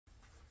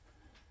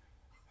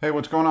Hey,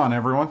 what's going on,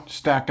 everyone?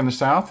 Stack in the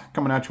South,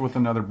 coming at you with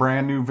another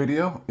brand new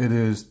video. It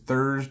is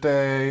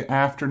Thursday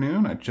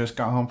afternoon. I just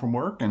got home from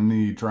work, and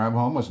the drive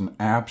home was an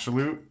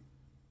absolute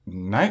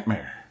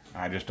nightmare.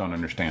 I just don't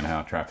understand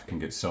how traffic can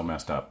get so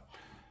messed up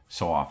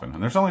so often.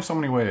 And there's only so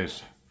many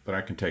ways that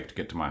I can take to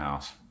get to my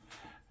house,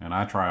 and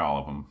I try all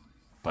of them.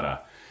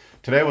 But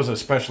today was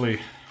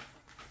especially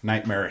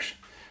nightmarish.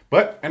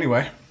 But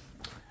anyway,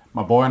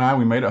 my boy and I,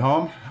 we made it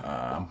home,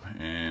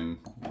 and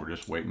we're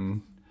just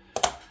waiting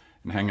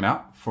and hanging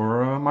out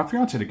for my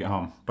fiance to get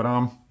home. But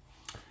yeah,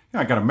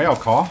 I got a mail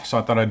call, so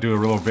I thought I'd do a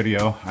little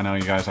video. I know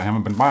you guys, I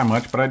haven't been buying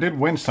much, but I did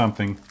win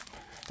something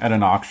at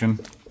an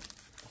auction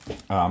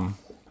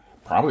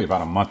probably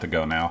about a month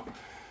ago now.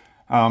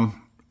 I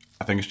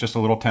think it's just a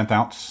little 10th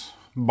ounce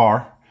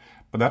bar,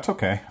 but that's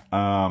okay.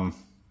 And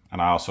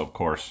I also, of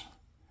course,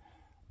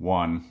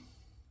 won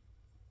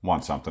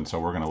something, so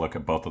we're gonna look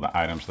at both of the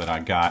items that I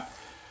got.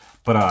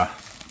 But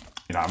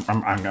you know,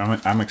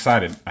 I'm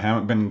excited. I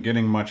haven't been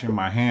getting much in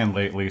my hand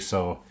lately,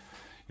 so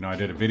you know, I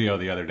did a video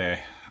the other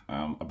day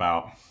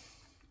about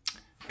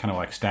kind of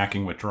like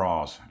stacking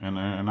withdrawals, and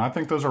I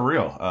think those are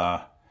real.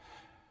 I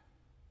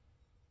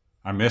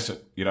miss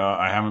it. You know,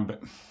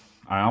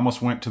 I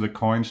almost went to the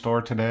coin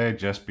store today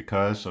just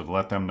because, so to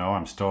let them know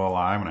I'm still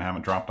alive and I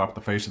haven't dropped off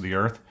the face of the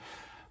earth.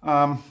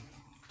 You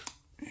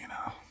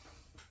know,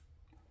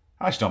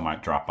 I still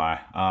might drop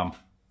by.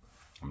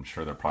 I'm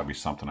sure there'll probably be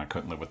something I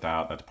couldn't live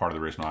without. That's part of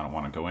the reason why I don't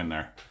want to go in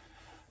there.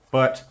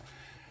 But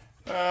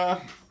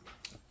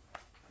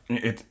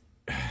it's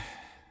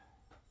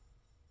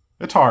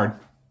hard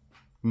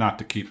not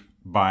to keep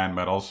buying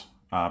metals.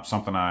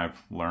 Something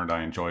I've learned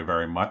I enjoy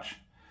very much.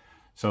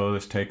 So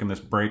taking this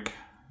break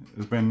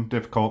has been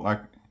difficult.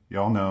 Like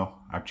y'all know,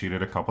 I've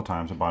cheated a couple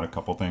times. I bought a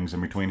couple things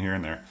in between here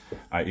and there,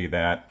 i.e.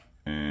 that,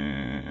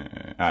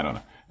 and I don't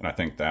know. And I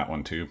think that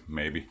one too,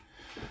 maybe.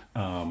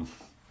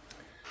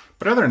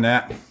 But other than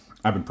that,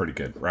 I've been pretty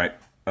good, right?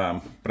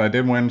 But I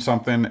did win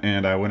something,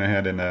 and I went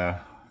ahead and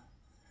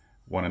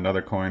won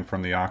another coin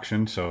from the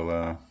auction,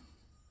 so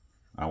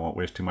I won't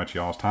waste too much of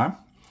y'all's time.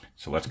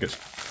 So let's get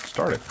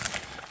started.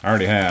 I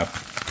already have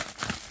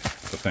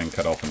the thing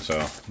cut open, so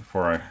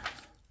before I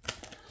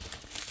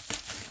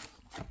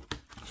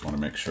just want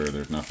to make sure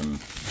there's nothing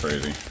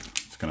crazy.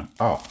 It's gonna,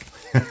 oh.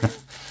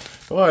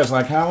 Well, it's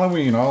like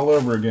Halloween all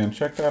over again.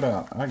 Check that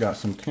out. I got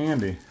some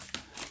candy.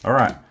 All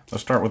right,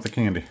 let's start with the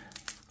candy.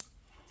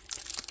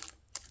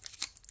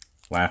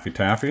 Laffy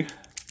Taffy,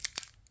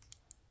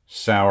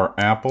 Sour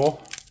Apple.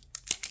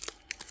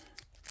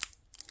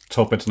 Let's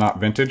hope it's not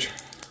vintage.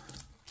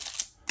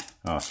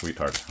 Oh, Sweet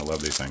Tarts. I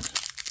love these things.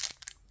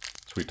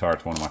 Sweet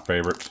Tarts, one of my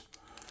favorites.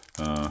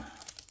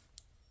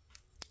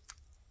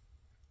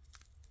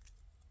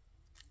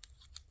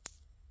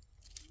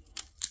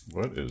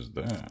 What is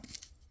that?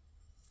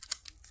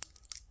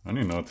 I don't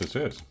even know what this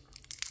is.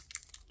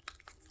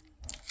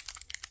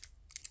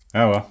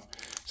 Oh well,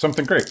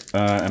 something great,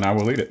 and I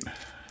will eat it.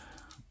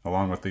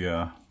 Along with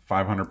the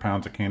 500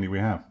 pounds of candy we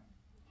have.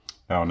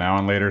 Oh, now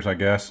and later's, I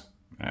guess.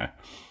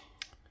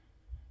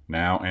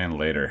 Now and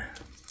later.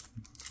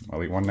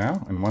 I'll eat one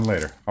now and one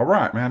later. All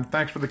right, man.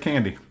 Thanks for the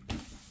candy.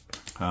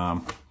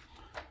 All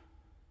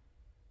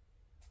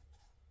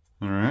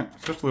right,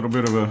 just a little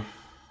bit of a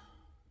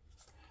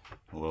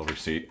little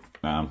receipt.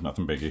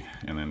 Nothing biggie,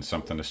 and then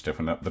something to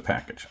stiffen up the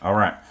package. All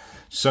right,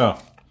 so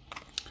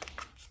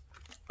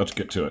let's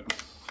get to it.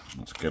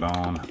 Let's get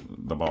on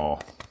the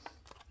ball.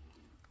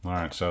 All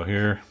right, so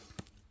here,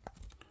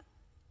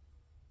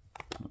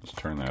 let's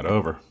turn that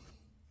over.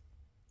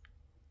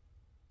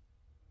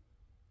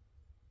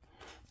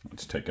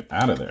 Let's take it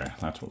out of there.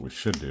 That's what we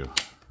should do.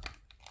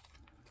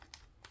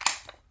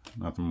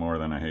 Nothing more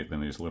than I hate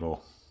than these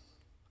little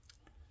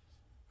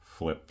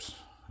flips.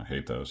 I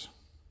hate those.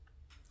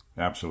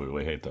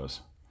 Absolutely hate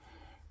those.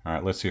 All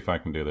right, let's see if I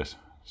can do this.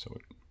 So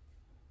it's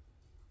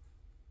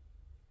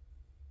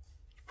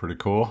pretty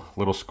cool.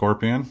 Little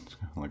scorpion,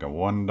 like a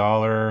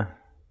 $1.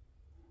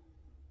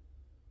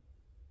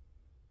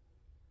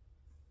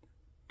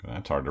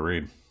 That's hard to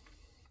read.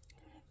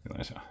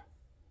 Realize how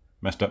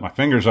messed up my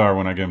fingers are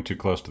when I get them too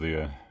close to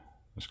the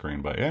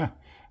screen. But yeah,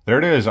 there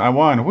it is. I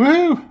won.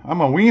 Woo!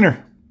 I'm a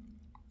wiener.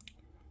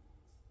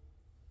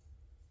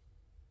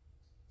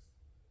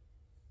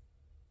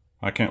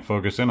 I can't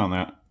focus in on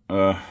that.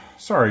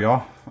 Sorry,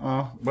 y'all.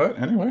 But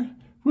anyway,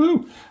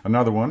 woo!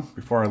 Another one.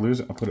 Before I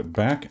lose it, I'll put it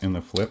back in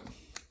the flip.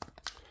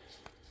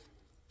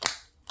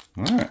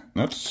 All right,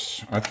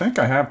 I think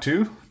I have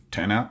two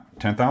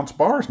 10th ounce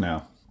bars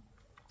now.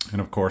 And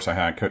of course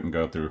I couldn't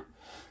go through.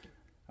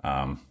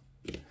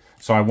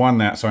 So I won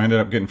that. So I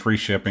ended up getting free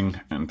shipping,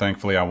 and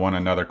thankfully I won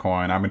another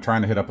coin. I've been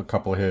trying to hit up a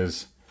couple of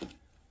his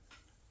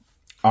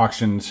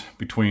auctions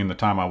between the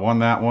time I won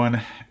that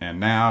one and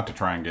now to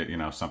try and get, you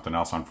know, something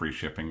else on free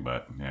shipping,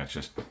 but yeah, it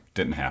just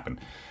didn't happen.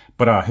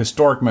 But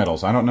Historic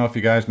Metals, I don't know if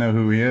you guys know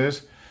who he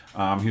is.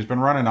 He's been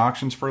running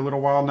auctions for a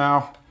little while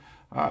now.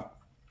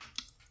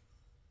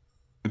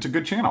 It's a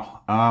good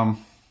channel.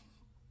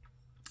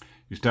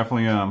 He's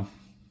definitely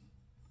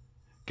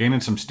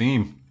gaining some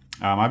steam.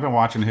 I've been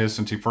watching his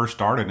since he first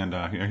started, and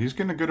you know, he's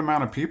getting a good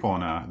amount of people,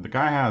 and the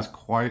guy has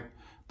quite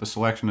the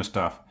selection of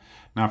stuff.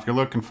 Now, if you're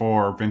looking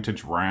for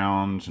vintage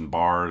rounds and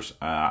bars,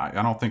 I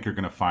don't think you're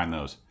going to find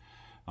those.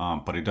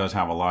 But he does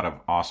have a lot of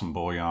awesome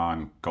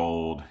bullion,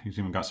 gold. He's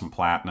even got some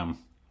platinum.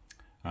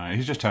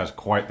 He just has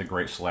quite the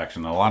great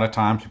selection. A lot of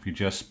times, if you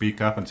just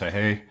speak up and say,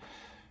 hey,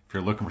 if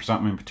you're looking for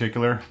something in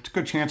particular, it's a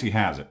good chance he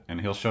has it,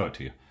 and he'll show it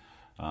to you.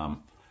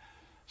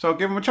 So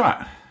give him a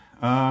shot.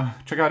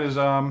 Check out his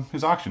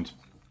auctions.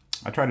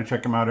 I try to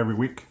check him out every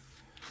week.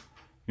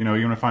 You know,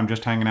 even if I'm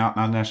just hanging out,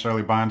 not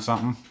necessarily buying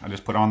something, I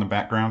just put on the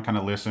background, kind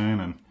of listen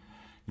and,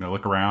 you know,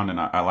 look around. And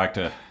I like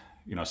to,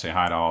 you know, say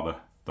hi to all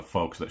the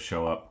folks that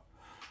show up.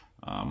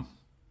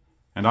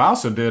 And I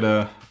also did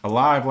a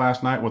live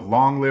last night with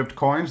long-lived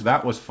coins.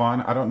 That was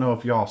fun. I don't know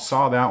if y'all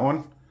saw that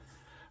one.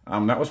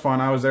 That was fun.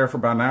 I was there for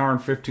about an hour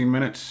and 15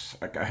 minutes.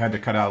 I had to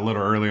cut out a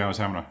little early. I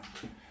was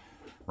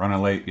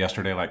running late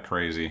yesterday like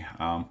crazy.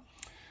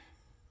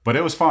 But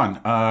it was fun.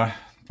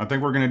 I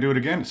think we're going to do it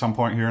again at some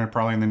point here,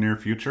 probably in the near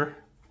future.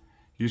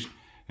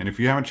 And if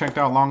you haven't checked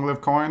out Long Live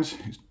Coins,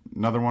 he's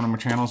another one of my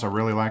channels I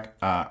really like.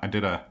 I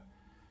did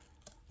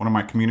one of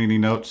my community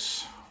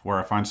notes where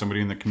I find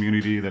somebody in the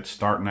community that's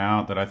starting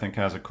out that I think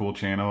has a cool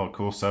channel, a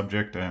cool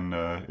subject, and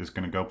is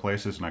going to go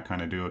places. And I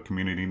kind of do a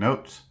community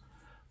notes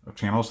of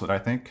channels that I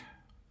think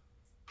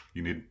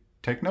you need to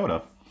take note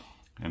of.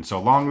 And so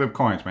Long Live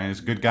Coins, man, he's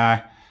a good guy.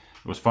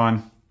 It was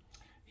fun.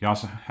 He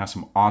also has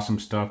some awesome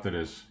stuff that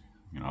is,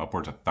 you know,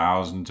 upwards of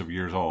thousands of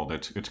years old.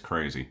 It's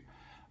crazy.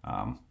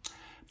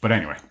 But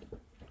anyway,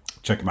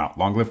 check him out.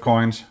 Long Live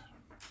Coins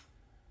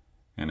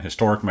and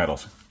historic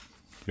metals.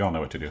 Y'all know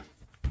what to do.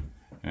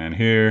 And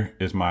here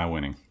is my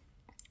winning.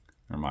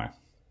 I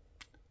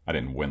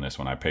didn't win this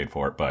one. I paid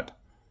for it, but,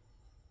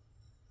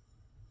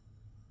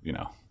 you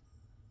know,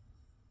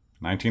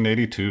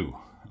 1982.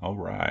 All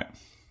right.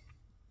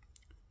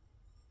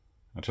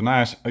 That's a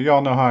nice.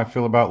 Y'all know how I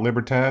feel about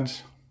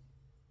Libertads.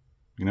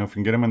 You know, if you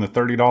can get them in the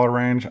 $30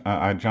 range,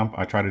 I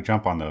try to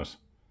jump on those.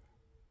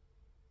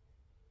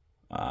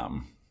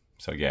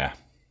 So yeah,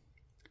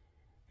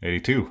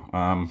 82.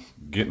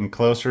 Getting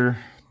closer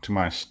to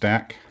my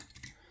stack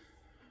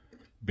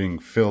being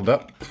filled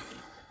up.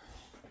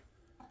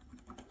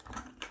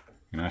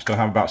 You know, I still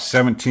have about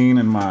 17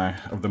 in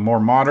of the more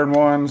modern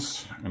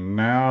ones, and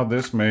now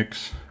this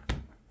makes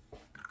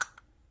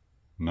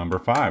number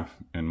 5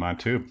 in my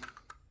tube.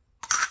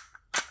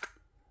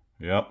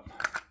 Yep.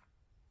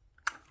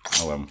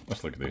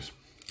 Let's look at these.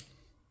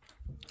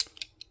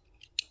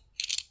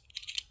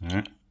 All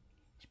right.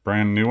 It's a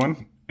brand new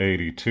one,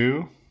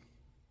 82.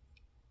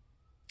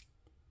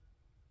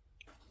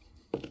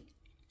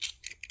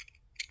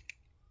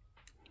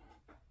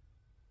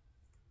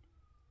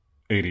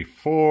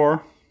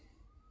 '84.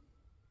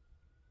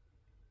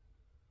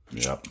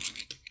 Yep,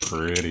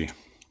 pretty.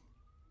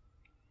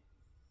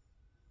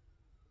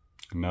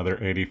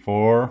 Another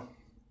 84.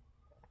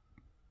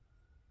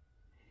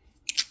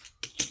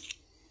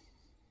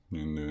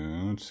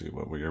 And let's see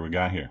what year we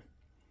got here.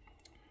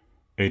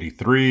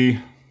 83.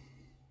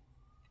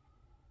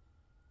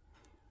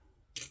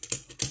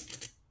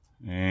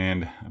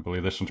 And I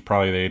believe this one's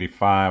probably the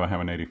 85. I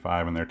have an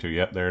 85 in there too.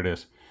 Yep, there it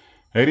is.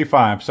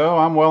 85. So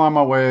I'm well on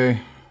my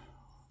way.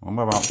 I'm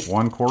about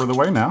 1/4 of the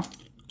way now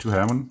to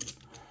having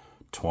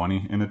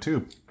 20 in a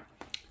tube.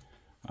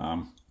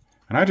 And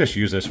I just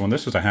use this one.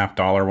 This is a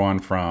 $50 one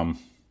from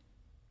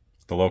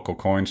the local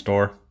coin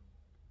store.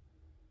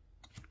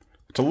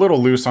 It's a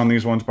little loose on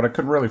these ones, but I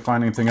couldn't really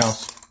find anything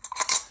else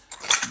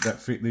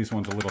that fit these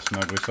ones a little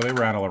snugly, so they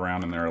rattle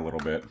around in there a little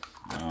bit.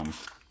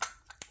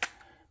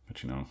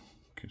 But you know,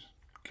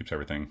 keeps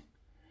everything.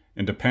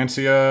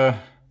 Independencia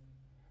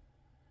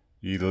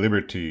y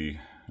Liberty,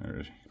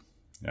 or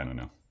I don't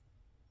know.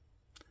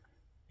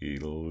 Y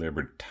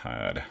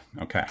Libertad.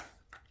 Okay.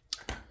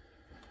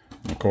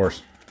 And of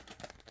course,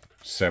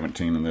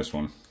 17 in this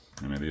one.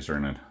 I mean, these are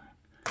in an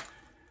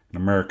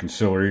American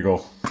Silver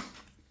Eagle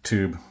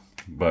tube,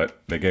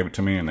 but they gave it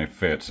to me and they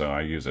fit, so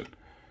I use it.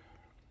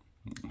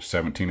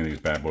 17 of these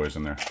bad boys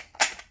in there.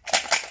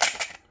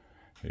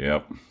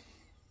 Yep.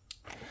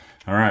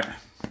 All right.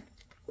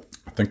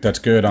 I think that's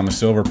good on the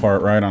silver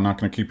part, right? I'm not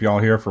going to keep y'all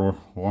here for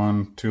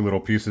 1-2 little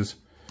pieces.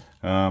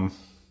 But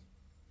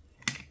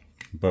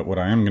what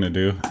I am going to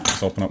do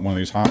is open up one of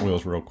these Hot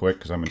Wheels real quick,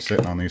 because I've been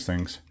sitting on these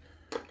things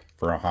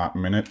for a hot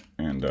minute.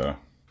 And, oh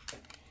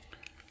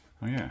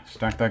yeah,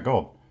 stack that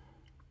gold.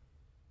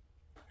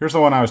 Here's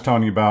the one I was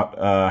telling you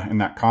about in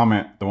that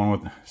comment, the one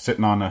with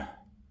sitting on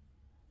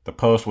the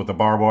post with the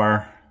barbed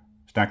wire.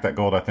 Stack that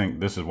gold. I think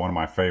this is one of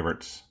my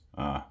favorites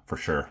for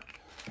sure.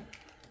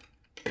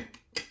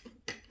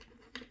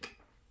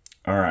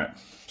 All right,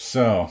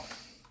 so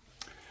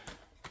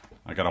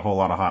I got a whole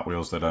lot of Hot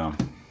Wheels that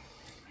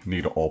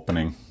need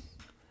opening.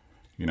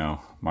 You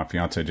know, my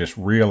fiance just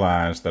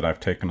realized that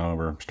I've taken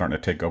over, I'm starting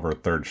to take over a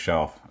third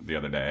shelf the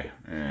other day.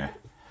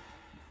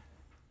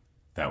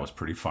 That was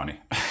pretty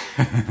funny.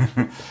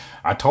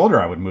 I told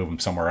her I would move them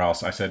somewhere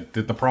else. I said,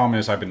 the problem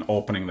is I've been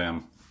opening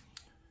them,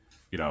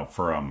 you know,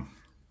 for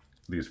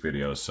these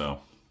videos, so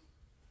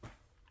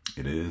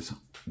it is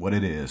what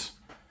it is.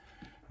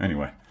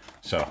 Anyway,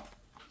 so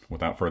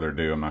without further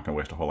ado, I'm not going to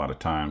waste a whole lot of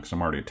time because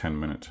I'm already at 10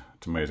 minutes.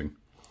 It's amazing.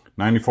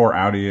 94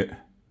 Audi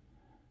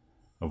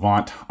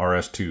Avant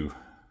RS2. You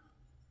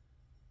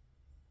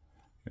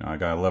know, I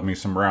gotta love me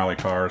some rally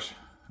cars.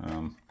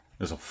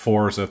 There's a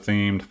Forza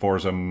themed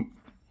Forza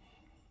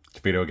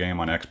video game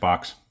on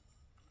Xbox.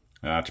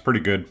 It's pretty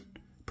good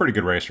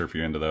racer if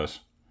you're into those.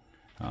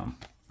 All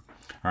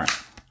right,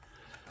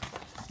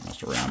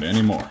 messed around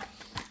anymore.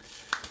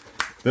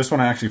 This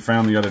one I actually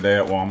found the other day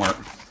at Walmart.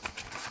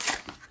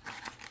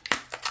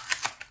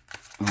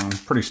 I'm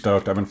pretty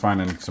stoked. I've been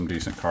finding some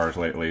decent cars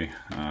lately,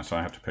 so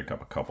I have to pick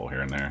up a couple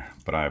here and there,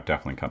 but I have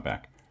definitely cut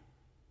back.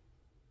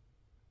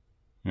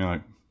 You know,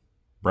 like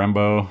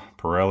Brembo,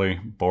 Pirelli,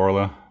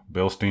 Borla,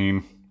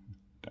 Bilstein,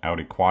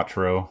 Audi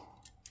Quattro,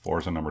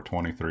 Forza number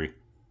 23.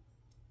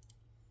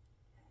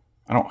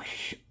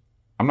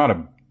 I'm not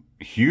a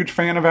huge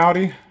fan of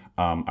Audi.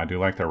 I do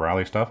like their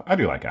rally stuff. I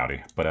do like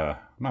Audi, but I'm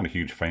not a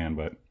huge fan,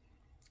 but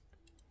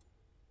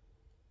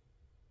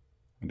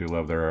I do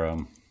love their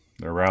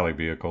rally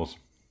vehicles.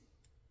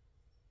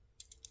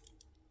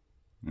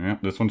 Yeah,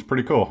 this one's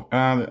pretty cool.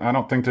 I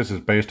don't think this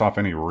is based off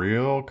any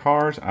real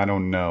cars. I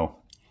don't know.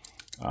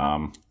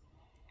 I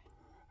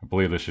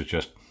believe this is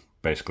just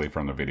basically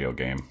from the video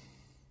game.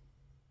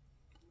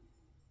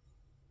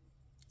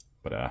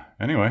 But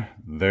anyway,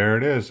 there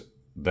it is.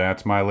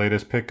 That's my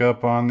latest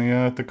pickup on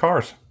the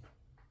cars.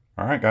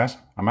 All right, guys,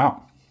 I'm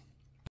out.